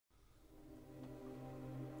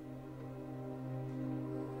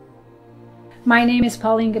My name is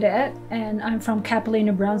Pauline Gaudet, and I'm from Pauline,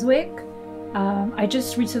 New Brunswick. I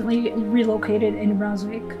just recently relocated in New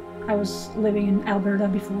Brunswick. I was living in Alberta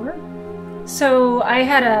before. So I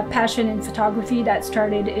had a passion in photography that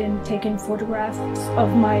started in taking photographs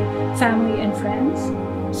of my family and friends.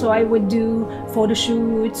 So I would do photo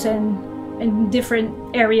shoots and in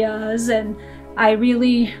different areas, and I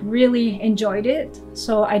really enjoyed it.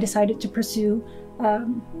 So I decided to pursue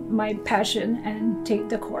my passion and take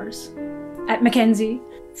the course at McKenzie,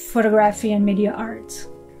 Photography and Media Arts.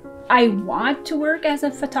 I want to work as a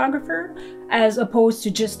photographer as opposed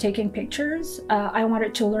to just taking pictures. I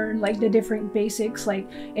wanted to learn like the different basics like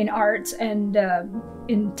in arts and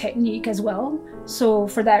in technique as well. So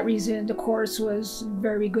for that reason, the course was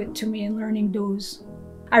very good to me in learning those.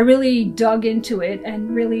 I really dug into it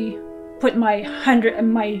and really put my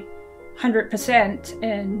 100%,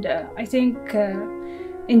 and I think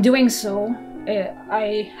in doing so,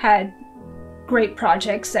 I had great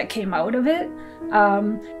projects that came out of it.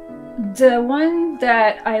 The one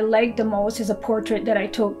that I liked the most is a portrait that I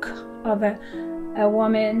took of a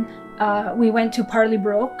woman. We went to Parley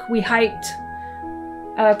Brook. We hiked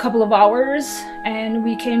a couple of hours and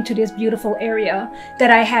we came to this beautiful area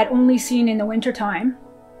that I had only seen in the wintertime.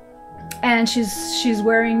 And she's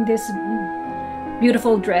wearing this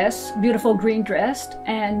beautiful dress, beautiful green dress,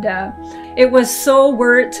 and it was so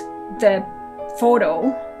worth the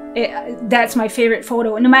photo. That's my favorite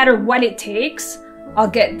photo. No matter what it takes, I'll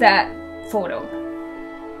get that photo.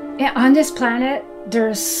 Yeah, on this planet,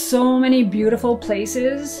 there's so many beautiful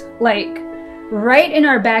places. Like right in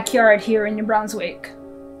our backyard here in New Brunswick.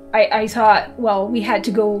 I thought, well, we had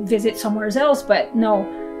to go visit somewhere else, but no.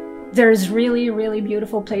 There's really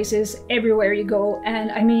beautiful places everywhere you go.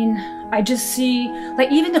 And I mean, I just see,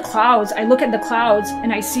 like even the clouds, I look at the clouds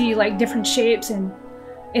and I see like different shapes and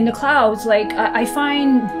in the clouds, like I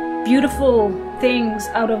find beautiful things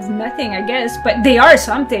out of nothing, I guess, but they are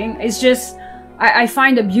something. It's just, I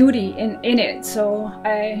find a beauty in it. So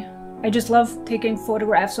I just love taking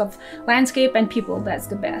photographs of landscape and people. That's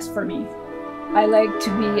the best for me. I like to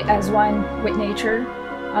be as one with nature.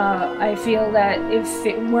 I feel that if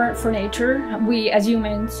it weren't for nature, we as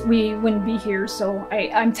humans, we wouldn't be here. So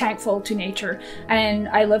I'm thankful to nature, and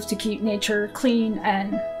I love to keep nature clean,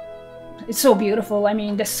 and it's so beautiful. I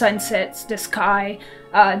mean, the sunsets, the sky,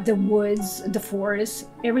 the woods, the forests,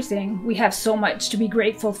 everything. We have so much to be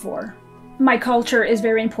grateful for. My culture is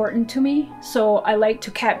very important to me, so I like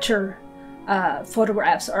to capture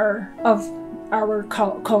photographs of our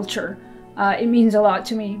culture. It means a lot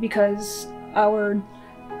to me because our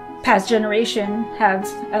past generation have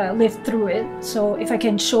lived through it. So if I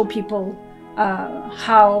can show people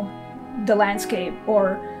how the landscape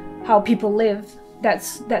or how people live,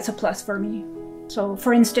 that's a plus for me. So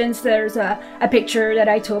for instance, there's a picture that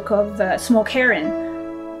I took of smoke heron.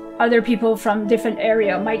 Other people from different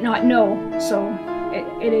area might not know. So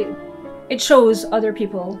it shows other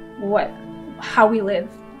people how we live.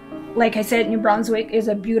 Like I said, New Brunswick is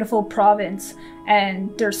a beautiful province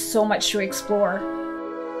and there's so much to explore.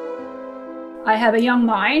 I have a young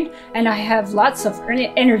mind and I have lots of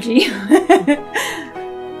energy.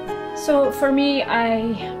 So for me,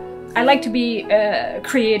 I like to be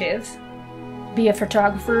creative, be a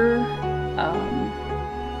photographer.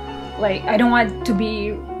 Like I don't want to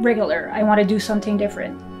be regular. I want to do something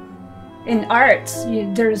different. In arts,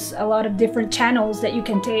 there's a lot of different channels that you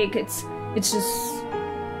can take. It's just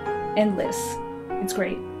endless. It's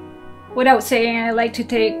great. Without saying, I like to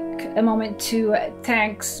take a moment to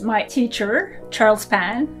thank my teacher, Charles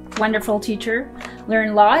Pan, wonderful teacher,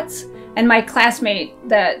 learned lots, and my classmate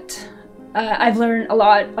that I've learned a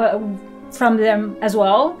lot from them as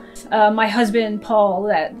well. My husband, Paul,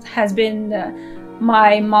 that has been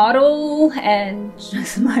my model and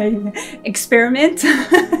just my experiment.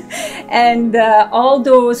 And all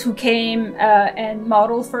those who came and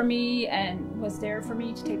modeled for me and was there for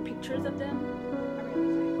me to take pictures of them.